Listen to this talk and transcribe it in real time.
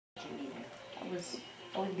I was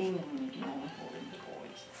being rude, no, holding the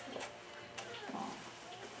boys. Oh,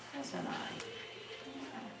 wasn't I?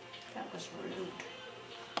 That was rude.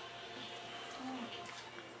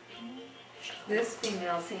 This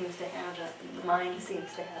female seems to have mine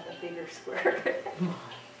seems to have a bigger square.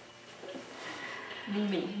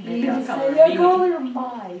 Mimi. Maybe I'll call her I'll Mimi. call her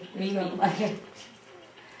Mai. Mimi. Mimi has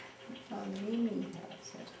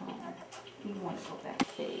it home. You want to go back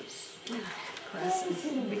face.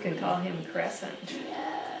 Crescent. We could call him Crescent.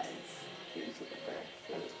 Yes. You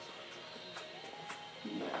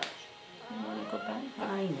want to go back? I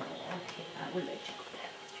know. Okay, I will let you go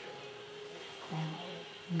back.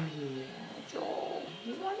 Now, yeah, Joel.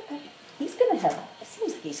 He's going to have, it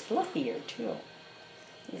seems like he's fluffier too.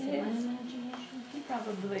 Is it my imagination? He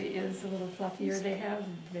probably is a little fluffier. They have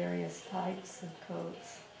various types of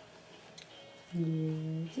coats.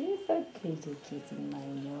 Yes, it's okay to kissing my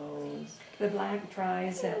nose. The black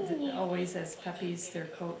tries always as puppies, their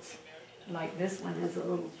coats, like this one is a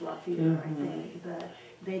little fluffier, I think, but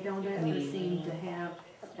they don't ever seem to have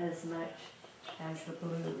as much as the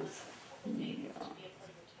blues. Yeah.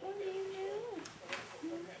 What do you do?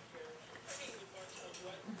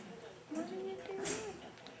 What are you doing?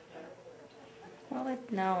 Well,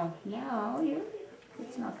 now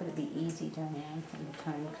it's not going to be easy, Diane, when the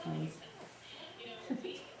time comes.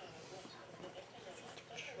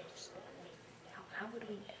 How would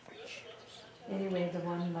we ever choose? Anyway, the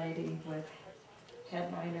one lady with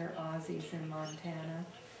headliner Aussies in Montana,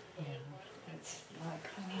 it's like,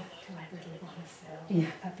 oh, do I really want to sell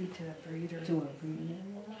a puppy to a breeder? To a breeder.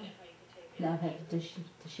 Now, does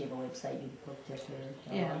she have a website you booked at her?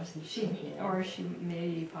 Yeah, or she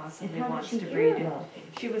maybe possibly And how wants did to she breed hear it. about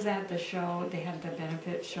it? She was at the show, they had the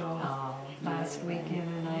benefit show last weekend,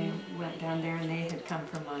 and I went down there and they had come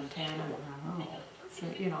from Montana. Wow. So,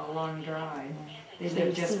 a long drive. They So live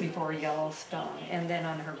you just see- before Yellowstone. And then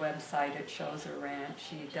on her website it shows her ranch.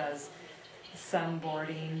 She does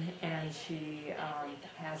sunboarding and she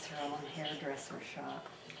has her own hairdresser shop.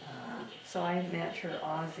 So I met her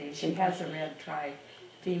Aussie. She has a red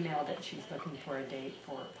tri-female that she's looking for a date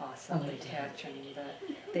for, possibly Ketchum, but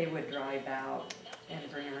they would drive out and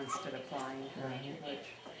bring her instead of flying her,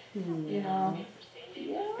 which,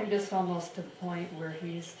 I'm just almost to the point where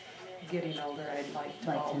he's getting older. I'd like to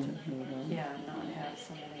not have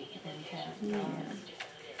so many intact dogs.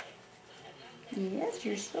 Yes,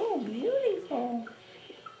 you're so beautiful.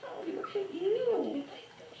 Oh, look at you.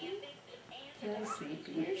 Very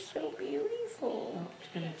sleepy. You're so beautiful. Oh, it's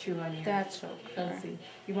going to chew on your That's okay. fuzzy.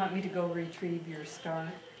 You want me to go retrieve your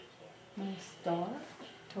star My star?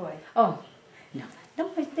 toy? Oh, no,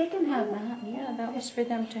 they can have that. Yeah, that was for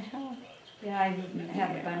them to have. Yeah, I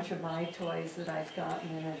have a bunch of my toys that I've gotten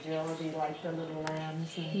in agility, like the little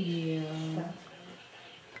lambs and stuff.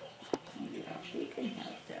 Yeah, she can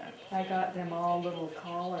have that. I got them all little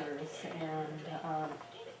collars, and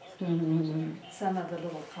some of the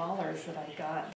little collars that I got